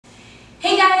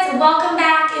welcome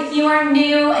back. If you are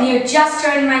new and you're just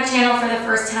joining my channel for the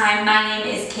first time, my name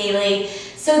is Kaylee.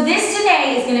 So this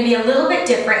today is going to be a little bit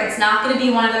different. It's not going to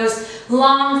be one of those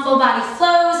long full body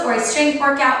flows or a strength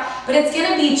workout, but it's going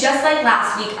to be just like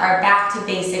last week, our back to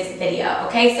basics video.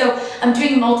 Okay, so I'm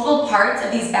doing multiple parts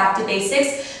of these back to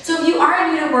basics. So if you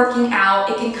are new to working out,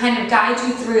 it can kind of guide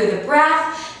you through the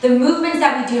breath, the movements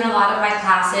that we do in a lot of my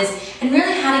classes, and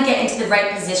really how to get into the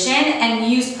right position and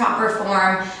use proper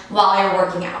form while you're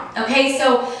working out. Okay,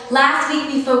 so last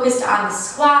week we focused on the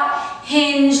squat,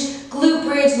 hinge, glute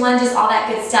bridge, lunges, all that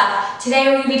good stuff. Today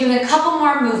we're going to be doing a couple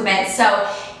more movements.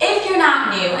 So if you're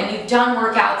not new and you've done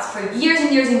workouts for years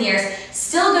and years and years,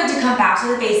 still good to come back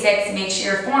to the basics, make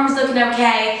sure your form's looking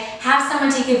okay, have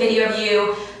someone take a video of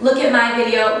you, look at my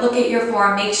video, look at your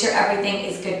form, make sure everything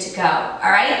is good to go,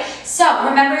 all right? So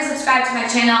remember to subscribe to my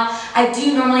channel. I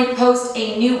do normally post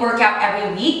a new workout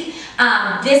every week.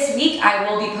 This week I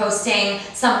will be posting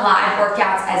some live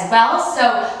workouts as well,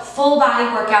 so full body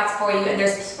workouts for you, and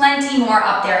there's plenty more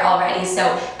up there already, so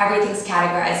everything's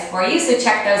categorized for you, so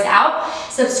check those out.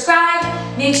 Subscribe,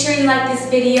 make sure you like this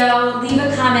video, leave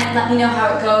a comment, let me know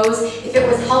how it goes, if it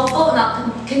was helpful, and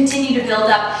I'll continue to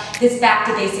build up this back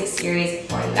to basics series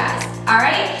for you guys. All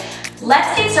right,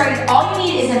 let's get started. All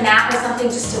you need is a mat or something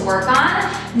just to work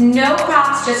on. No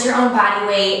props, just your own body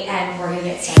weight, and we're gonna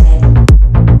get started.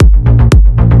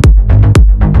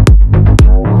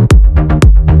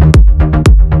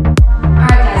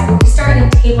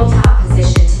 Tabletop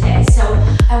position today. So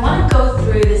I want to go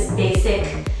through this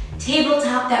basic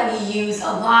tabletop that we use a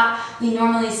lot. We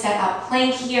normally set up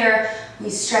plank here, we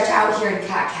stretch out here in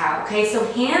cat-cow. Okay, so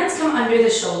hands come under the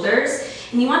shoulders,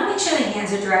 and you want to make sure the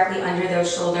hands are directly under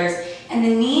those shoulders and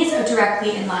the knees are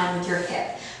directly in line with your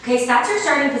hip. Okay, so that's your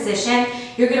starting position.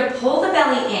 You're going to pull the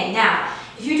belly in. Now,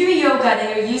 if you do yoga,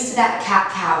 then you're used to that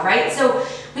cat-cow, right? So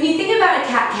when you think about a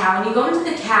cat-cow, when you go into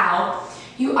the cow,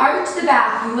 you arch the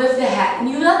back, you lift the head, and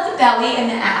you let the belly and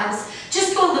the abs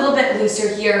just go a little bit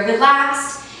looser here,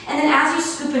 relaxed, and then as you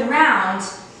scoop it around,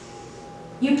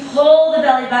 you pull the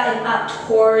belly button up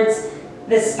towards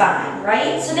the spine,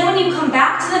 right? So then when you come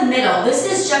back to the middle, this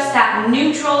is just that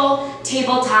neutral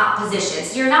tabletop position.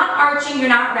 So you're not arching, you're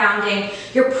not rounding,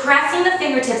 you're pressing the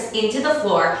fingertips into the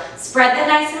floor, spread them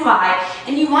nice and wide,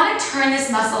 and you want to turn this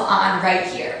muscle on right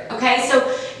here, okay?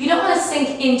 So you don't want to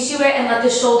sink into it and let the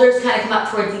shoulders kind of come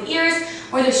up toward the ears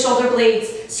or the shoulder blades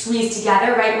squeeze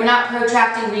together, right? We're not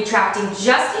protracting, retracting,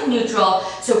 just in neutral.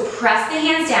 So press the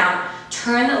hands down,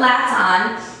 turn the lats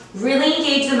on, really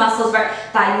engage the muscles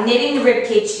by knitting the rib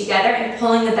cage together and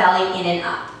pulling the belly in and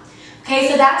up. Okay,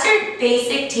 so that's your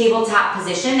basic tabletop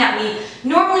position that we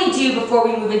normally do before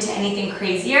we move into anything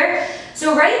crazier.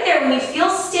 So right there, when you feel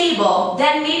stable,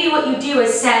 then maybe what you do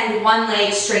is send one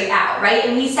leg straight out, right?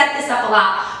 And we set this up a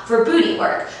lot for booty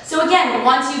work. So again,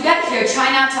 once you get here,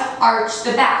 try not to arch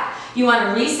the back. You want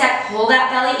to reset, pull that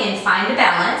belly in, find a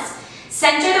balance,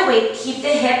 center the weight, keep the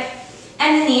hip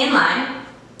and the knee in line,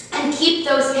 and keep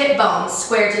those hip bones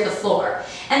square to the floor.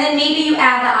 And then maybe you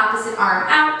add the opposite arm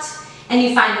out and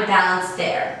you find a balance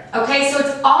there. Okay, so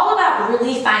it's all about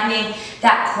really finding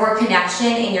that core connection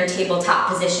in your tabletop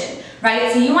position,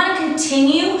 right? So you want to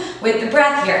continue with the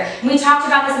breath here. And we talked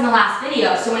about this in the last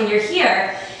video. So when you're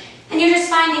here and you're just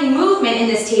finding movement in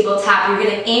this tabletop, you're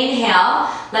going to inhale,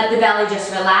 let the belly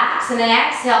just relax, and then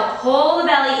exhale, pull the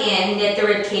belly in, knit the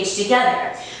rib cage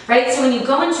together, right? So when you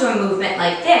go into a movement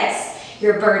like this,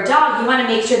 your bird dog, you want to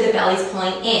make sure the belly's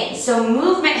pulling in. So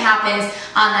movement happens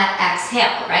on that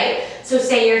exhale, right? So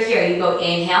say you're here, you go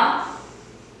inhale,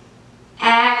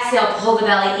 exhale, pull the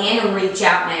belly in and reach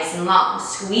out nice and long.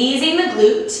 Squeezing the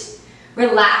glute,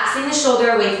 relaxing the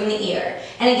shoulder away from the ear.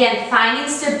 And again, finding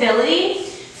stability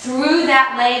through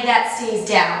that leg that stays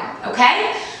down,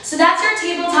 okay? So that's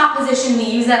your tabletop position. We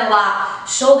use that a lot.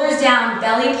 Shoulders down,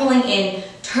 belly pulling in,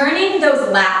 turning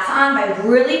those lats on by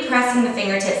really pressing the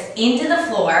fingertips into the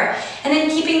floor, and then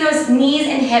keeping those knees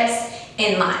and hips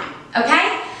in line,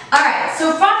 okay? All right,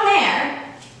 so from there,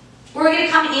 we're gonna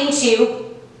come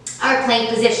into our plank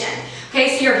position.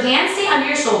 Okay, so your hands stay under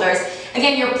your shoulders.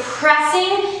 Again, you're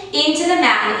pressing into the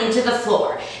mat and into the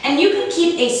floor. And you can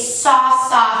keep a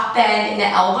soft bend in the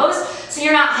elbows so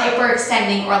you're not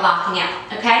hyperextending or locking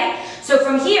out, okay? So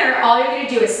from here, all you're gonna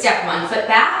do is step one foot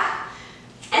back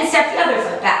and step the other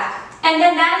foot back. And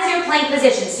then that is your plank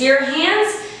position. So your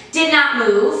hands did not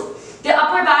move. The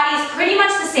upper body is pretty much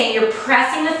the same. You're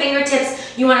pressing the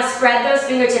fingertips. You want to spread those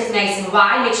fingertips nice and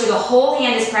wide. Make sure the whole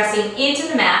hand is pressing into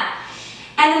the mat.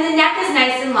 And then the neck is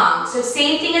nice and long. So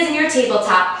same thing as in your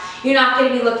tabletop. You're not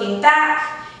going to be looking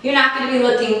back. You're not going to be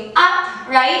looking up,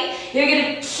 right? You're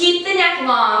going to keep the neck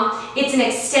long. It's an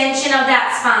extension of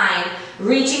that spine,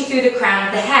 reaching through the crown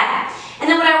of the head. And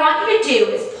then what I want you to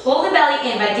do is pull the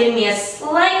belly in by giving me a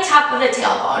slight tuck of the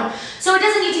tailbone. So it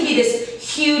doesn't need to be this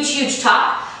huge, huge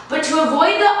tuck, but to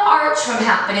avoid the arch from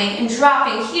happening and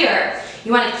dropping here,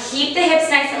 you want to keep the hips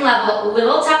nice and level,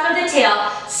 little tuck of the tail,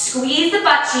 squeeze the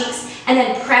butt cheeks, and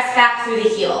then press back through the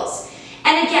heels.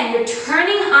 And again, you're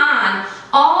turning on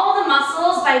all the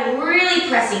muscles by really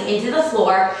pressing into the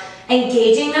floor,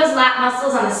 engaging those lat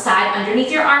muscles on the side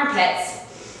underneath your armpits.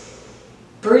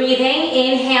 Breathing,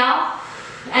 inhale,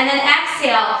 and then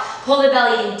exhale, pull the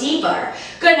belly in deeper.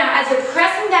 Good, now as you're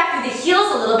pressing back through the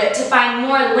heels a little bit to find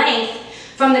more length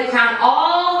from the crown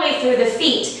all the way through the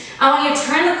feet, I want you to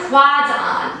turn the quads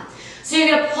on. So you're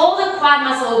going to pull the quad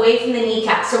muscle away from the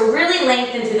kneecap, so really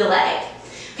lengthen through the leg.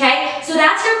 Okay, so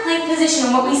that's your plank position,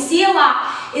 and what we see a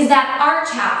lot is that arch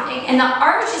happening, and the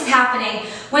arch is happening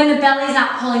when the belly's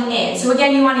not pulling in. So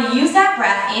again, you want to use that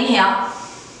breath, inhale,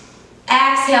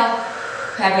 exhale,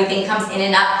 everything comes in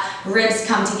and up, ribs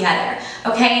come together.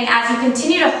 Okay, and as you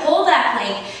continue to hold that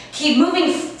plank, keep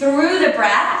moving through the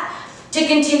breath to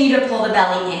continue to pull the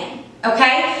belly in.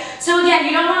 Okay, so again,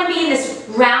 you don't want to be in this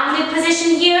rounded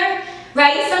position here,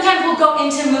 right? Sometimes we'll go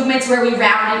into movements where we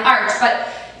round and arch, but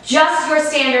just your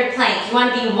standard plank. You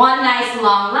want to be one nice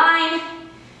long line,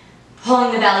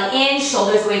 pulling the belly in,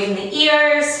 shoulders away from the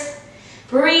ears,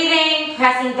 breathing,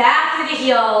 pressing back through the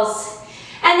heels.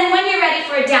 And then when you're ready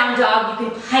for a down dog,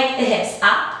 you can hike the hips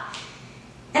up.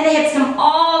 And the hips come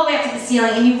all the way up to the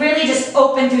ceiling, and you really just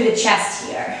open through the chest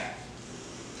here.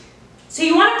 So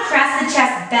you want to press the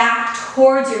chest back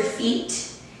towards your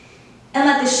feet, and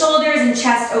let the shoulders and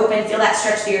chest open. Feel that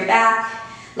stretch through your back.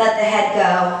 Let the head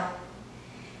go.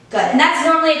 Good, and that's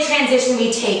normally a transition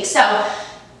we take. So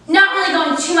not really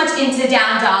going too much into the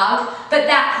down dog, but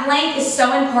that plank is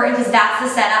so important because that's the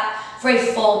setup for a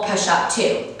full push-up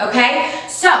too, okay?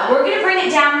 So we're gonna bring it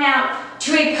down now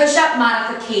to a push-up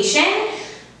modification.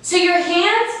 So your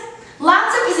hands,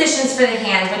 lots of positions for the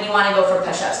hands when you wanna go for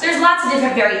push-ups. There's lots of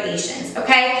different variations,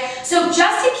 okay? So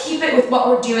just to keep it with what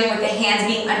we're doing with the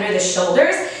hands being under the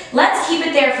shoulders, let's keep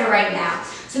it there for right now.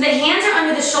 So the hands are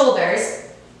under the shoulders,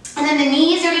 and then the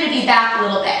knees are gonna be back a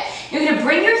little bit. You're gonna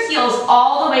bring your heels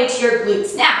all the way to your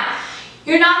glutes. Now,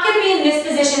 you're not going to be in this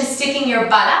position sticking your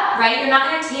butt up, right? You're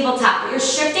not in a tabletop, but you're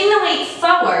shifting the weight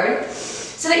forward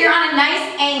so that you're on a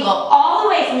nice angle all the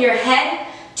way from your head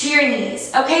to your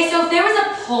knees. Okay, so if there was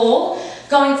a pull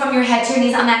going from your head to your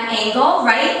knees on that angle,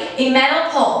 right? A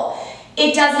metal pull.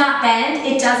 It does not bend,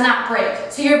 it does not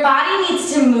break. So your body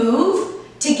needs to move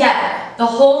together, the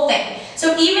whole thing.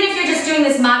 So even if you're just doing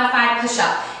this modified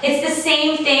push-up, it's the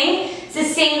same thing. It's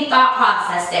the same thought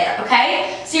process there,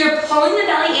 okay? So you're pulling the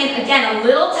belly in, again, a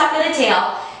little tuck of the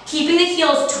tail, keeping the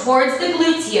heels towards the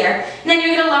glutes here, and then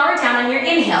you're gonna lower down on your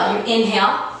inhale. You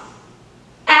inhale,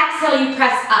 exhale, you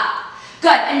press up.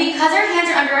 Good, and because our hands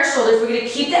are under our shoulders, we're gonna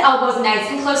keep the elbows nice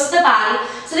and close to the body.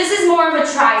 So this is more of a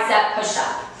tricep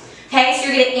push-up. Okay, so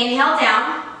you're gonna inhale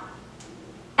down,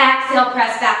 exhale,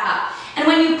 press back up. And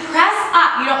when you press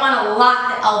up, you don't want to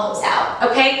lock the elbows out,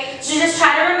 okay? So just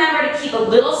try to remember to keep a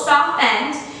little soft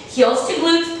bend, heels to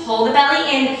glutes, pull the belly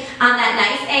in on that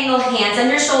nice angle, hands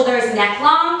under shoulders, neck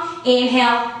long,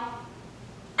 inhale,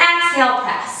 exhale,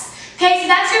 press. Okay, so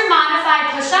that's your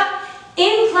modified push-up.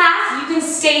 In class, you can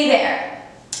stay there.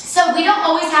 So we don't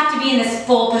always have to be in this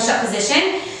full push-up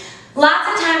position.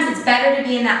 Lots of times it's better to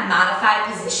be in that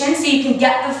modified position so you can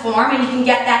get the form and you can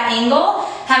get that angle,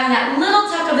 having that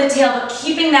little tuck of the tail but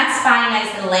keeping that spine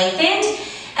nice and lengthened.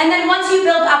 And then once you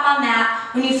build up on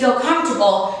that, when you feel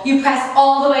comfortable, you press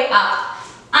all the way up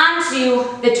onto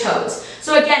the toes.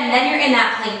 So again, then you're in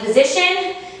that plank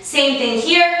position. Same thing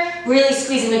here, really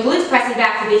squeezing the glutes, pressing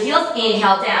back through the heels,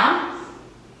 inhale down,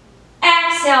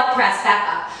 exhale, press back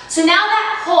up. So now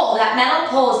that pull, that metal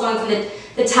pull is going from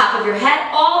the top of your head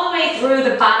all the way through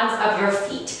the bottoms of your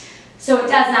feet. So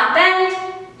it does not bend,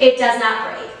 it does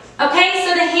not break. Okay,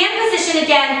 so the hand position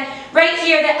again, right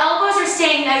here, the elbows are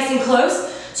staying nice and close,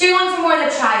 so you're going for more of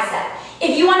the tricep.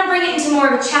 If you want to bring it into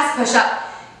more of a chest push-up,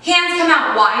 hands come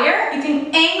out wider, you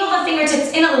can angle the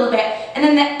fingertips in a little bit, and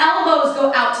then the elbows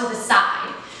go out to the side.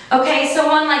 Okay, so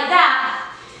one like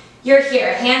that, you're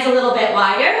here, hands a little bit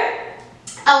wider,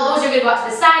 elbows are going to go out to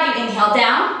the side, you inhale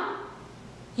down,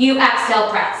 you exhale,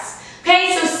 press.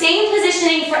 Okay, so same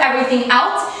positioning for everything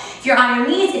else. If you're on your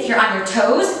knees, if you're on your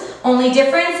toes, only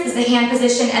difference is the hand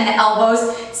position and the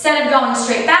elbows, instead of going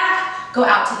straight back, go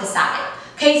out to the side.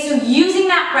 Okay, so using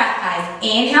that breath, guys,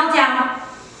 inhale down,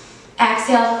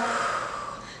 exhale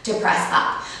to press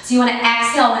up. So So you want to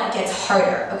exhale when it gets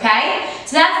harder, okay?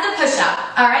 So that's the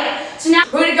push-up, all right? So now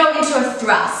we're going to go into a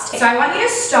thrust. So I want you to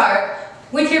start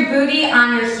with your booty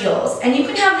on your heels, and you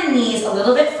can have the knees a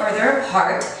little bit further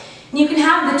apart, and you can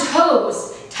have the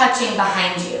toes touching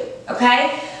behind you,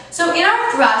 okay? So in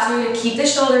our thrust, we're going to keep the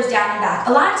shoulders down and back.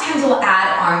 A lot of times we'll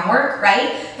add arm work,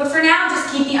 right? But for now,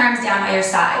 just keep the arms down by your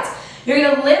sides. You're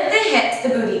going to lift the hips, the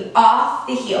booty, off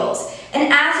the heels. And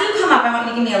as you come up, I want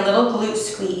you to give me a little glute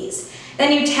squeeze.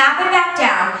 Then you tap it back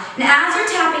down, and as you're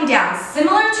tapping down,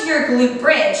 similar to your glute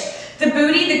bridge, the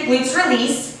booty, the glutes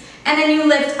release, and then you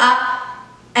lift up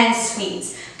and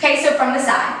squeeze. Okay, so from the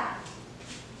side.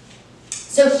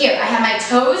 So here, I have my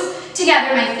toes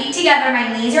together, my feet together,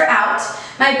 my knees are out,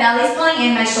 my belly's pulling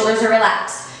in, my shoulders are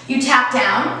relaxed. You tap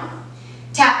down,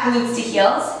 tap glutes to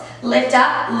heels, lift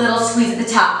up, little squeeze at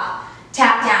the top,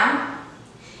 tap down,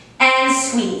 and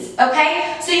squeeze,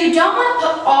 okay? So you don't want to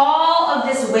put all of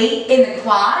this weight in the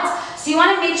quads, so you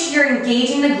want to make sure you're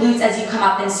engaging the glutes as you come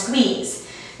up and squeeze.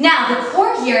 Now, the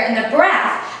core here and the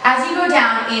breath, as you go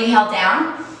down, inhale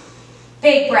down,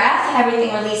 big breath,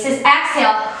 everything releases,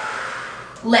 exhale,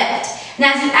 lift. And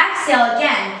as you exhale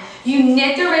again, you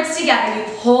knit the ribs together,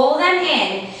 you pull them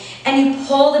in, and you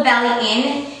pull the belly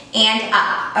in and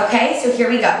up, okay? So here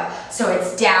we go. So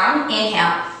it's down,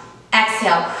 inhale,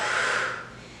 exhale,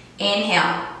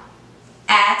 inhale,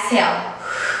 exhale.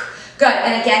 Good,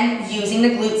 and again, using the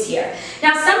glutes here.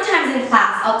 Now sometimes in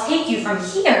class, I'll take you from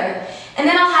here, and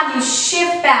then I'll have you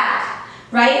shift back,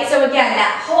 right? So again,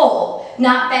 that pull,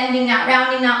 not bending, not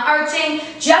rounding, not arching,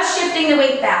 just shifting the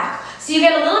weight back. So you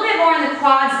get a little bit more in the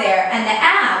quads there and the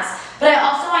abs, but I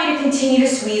also want you to continue to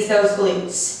squeeze those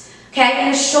glutes, okay?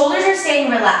 And the shoulders are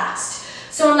staying relaxed.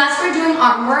 So unless we're doing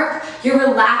arm work, you're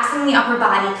relaxing the upper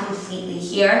body completely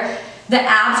here. The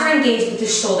abs are engaged, but the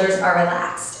shoulders are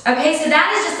relaxed. Okay, so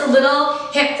that is just a little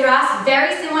hip thrust,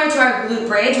 very similar to our glute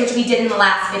bridge, which we did in the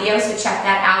last video, so check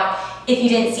that out if you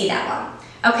didn't see that one.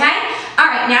 Okay?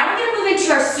 All right, now we're gonna move into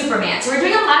our Superman. So we're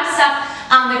doing a lot of stuff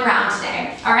on the ground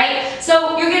today, all right?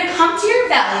 So you're gonna come to your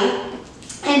belly,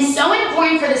 and so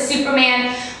important for the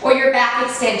Superman or your back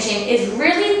extension is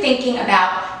really thinking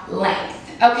about length.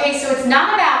 Okay, so it's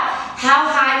not about how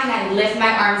high can I lift my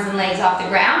arms and legs off the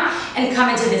ground and come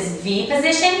into this V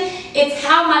position. It's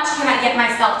how much can I get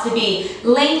myself to be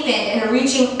lengthened and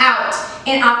reaching out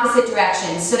in opposite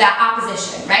directions, so that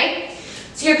opposition, right?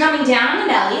 So you're coming down on the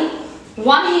belly.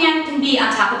 One hand can be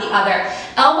on top of the other.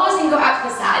 Elbows can go out to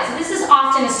the side. So this is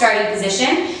often a starting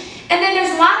position. And then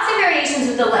there's lots of variations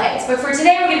with the legs, but for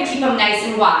today we're going to keep them nice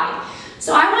and wide.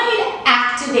 So I want you to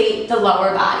activate the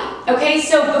lower body. Okay,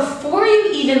 so before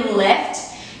you even lift,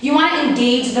 you want to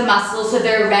engage the muscles so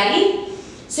they're ready.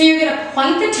 So you're going to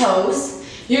point the toes.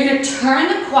 You're going to turn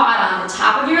the quad on the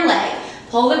top of your leg.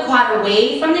 Pull the quad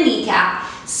away from the kneecap.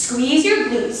 Squeeze your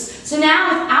glutes. So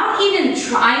now without even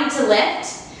trying to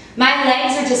lift, my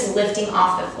legs are just lifting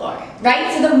off the floor,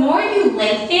 right? So the more you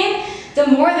lengthen, the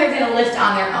more they're going to lift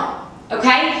on their own,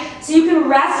 okay? So you can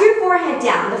rest your forehead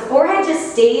down. The forehead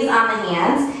just stays on the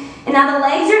hands. And now the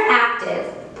legs are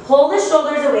active. Pull the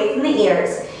shoulders away from the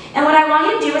ears. And what I want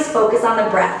you to do is focus on the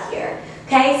breath here,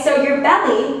 okay? So your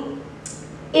belly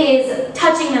is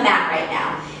touching the mat right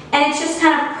now. And it's just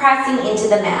kind of pressing into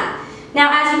the mat.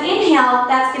 Now as you inhale,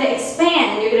 that's going to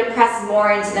expand and you're going to press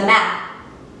more into the mat.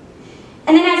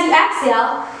 And then as you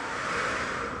exhale,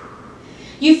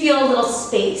 you feel a little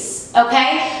space,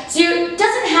 okay? So it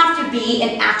doesn't have to be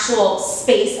an actual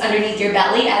space underneath your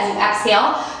belly as you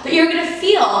exhale, but you're gonna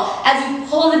feel as you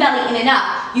pull the belly in and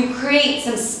up, you create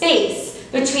some space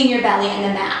between your belly and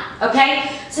the mat,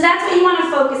 okay? So that's what you wanna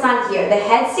focus on here. The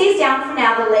head stays down for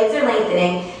now, the legs are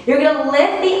lengthening. You're gonna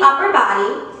lift the upper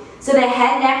body, so the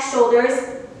head, neck, shoulders,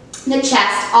 the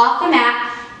chest off the mat,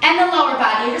 and the lower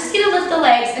body. You're just gonna lift the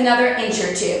legs another inch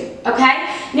or two, okay?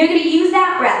 And you're gonna use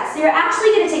that breath. So you're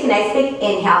actually gonna take a nice big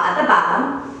inhale at the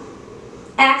bottom.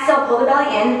 Exhale, pull the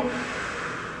belly in.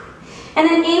 And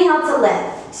then inhale to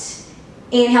lift.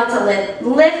 Inhale to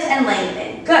lift and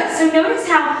lengthen. Good, so notice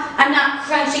how I'm not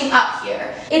crunching up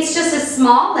here. It's just a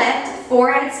small lift,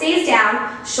 forehead stays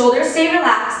down, shoulders stay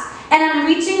relaxed, and I'm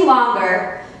reaching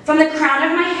longer from the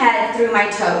crown of my head through my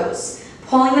toes.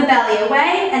 Pulling the belly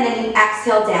away, and then you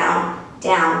exhale down,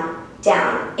 down,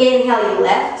 down. Inhale, you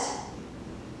lift.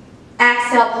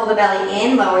 Exhale, pull the belly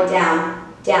in, lower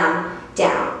down, down,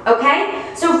 down.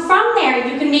 Okay? So from there,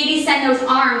 you can maybe send those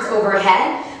arms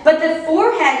overhead, but the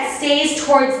forehead stays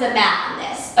towards the mat in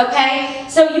this. Okay?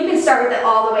 So you can start with it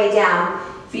all the way down.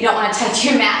 If you don't want to touch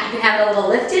your mat, you can have it a little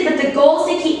lifted, but the goal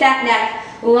is to keep that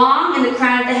neck long and the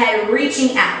crown of the head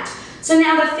reaching out. So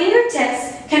now the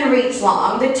fingertips can reach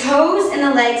long. The toes and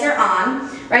the legs are on.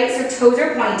 right? So toes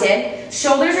are pointed,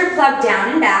 shoulders are plugged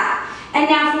down and back. And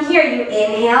now from here, you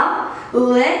inhale,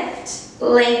 lift,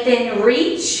 lengthen,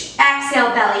 reach, exhale,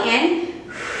 belly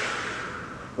in,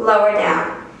 lower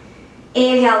down.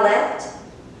 Inhale, lift.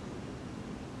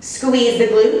 Squeeze the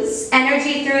glutes,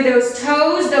 energy through those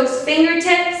toes, those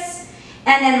fingertips,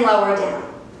 and then lower down,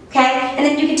 okay? And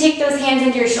then you can take those hands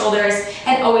into your shoulders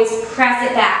and always press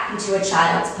it back into a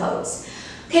child's pose.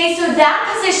 Okay, so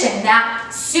that position, that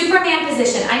Superman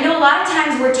position, I know a lot of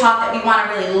times we're taught that we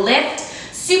want to really lift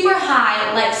super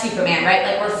high like Superman, right?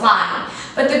 Like we're flying.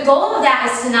 But the goal of that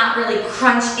is to not really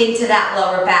crunch into that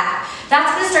lower back.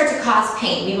 That's going to start to cause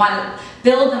pain. We want to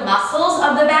build the muscles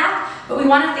of the back, but we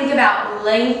want to think about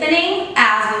lengthening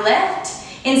as we lift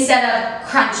instead of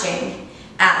crunching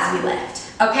as we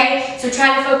lift, okay? So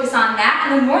try to focus on that,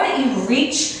 and the more that you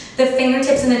reach the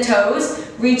fingertips and the toes,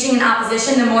 reaching in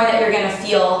opposition, the more that you're going to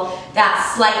feel that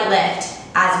slight lift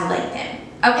as you lengthen,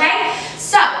 okay?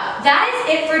 So that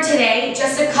is it for today.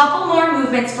 Just a couple more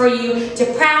movements for you to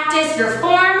practice your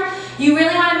form. You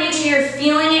really want to make sure you're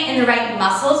feeling it in the right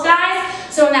muscles, guys.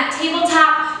 So in that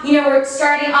tabletop, you know, we're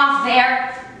starting off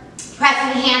there,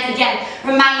 pressing the hands again.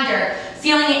 Reminder,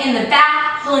 feeling it in the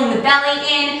back, pulling the belly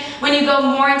in. When you go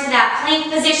more into that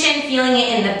plank position, feeling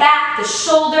it in the back, the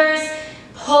shoulders,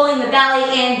 pulling the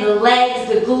belly in, the legs,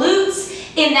 the glutes.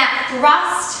 In that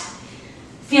thrust,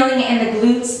 feeling it in the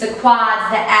glutes, the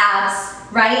quads, the abs,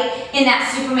 right? In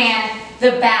that Superman,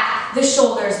 the back, the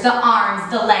shoulders, the arms,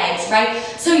 the legs, right?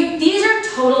 So these are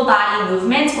total body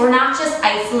movements. We're not just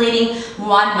isolating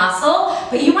one muscle,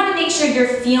 but you want to make sure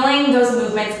you're feeling those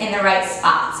movements in the right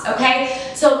spots,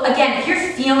 okay? So again, if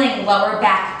you're feeling lower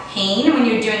back pain when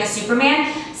you're doing a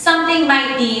Superman, something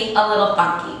might be a little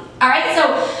funky. All right, so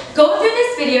go through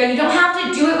this video. You don't have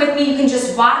to do it with me. You can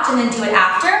just watch and then do it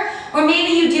after. Or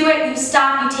maybe you do it, you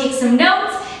stop, you take some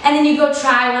notes, and then you go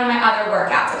try one of my other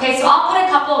workouts, okay? So I'll put a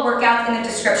couple of workouts in the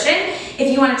description if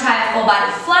you want to try a full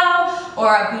body flow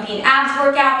or a booty and abs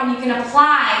workout, and you can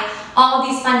apply all of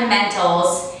these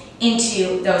fundamentals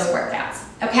into those workouts,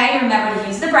 okay? Remember to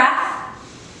use the breath,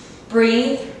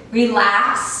 breathe,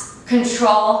 relax,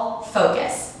 control,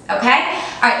 focus, okay?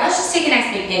 All right, let's just take a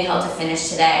nice big inhale to finish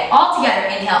today. All together,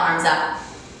 inhale, arms up.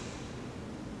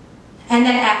 And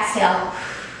then exhale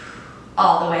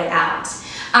all the way out.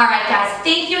 All right, guys,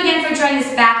 thank you again for joining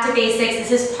us Back to Basics.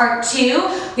 This is part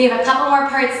 2. We have a couple more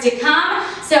parts to come,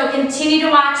 so continue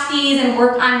to watch these and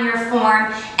work on your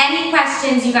form. Any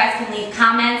questions, you guys can leave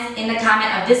comments in the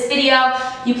comment of this video.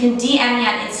 You can DM me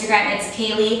on Instagram. It's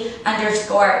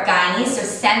Kaylee_Guiney, so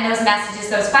send those messages,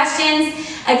 those questions.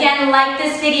 Again, like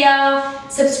this video,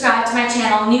 subscribe to my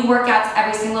channel. New workouts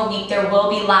every single week. There will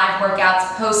be live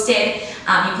workouts posted.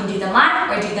 You can do them live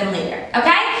or do them later,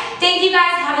 okay? Thank you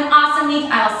guys. Have an awesome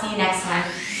week. I will see you next time.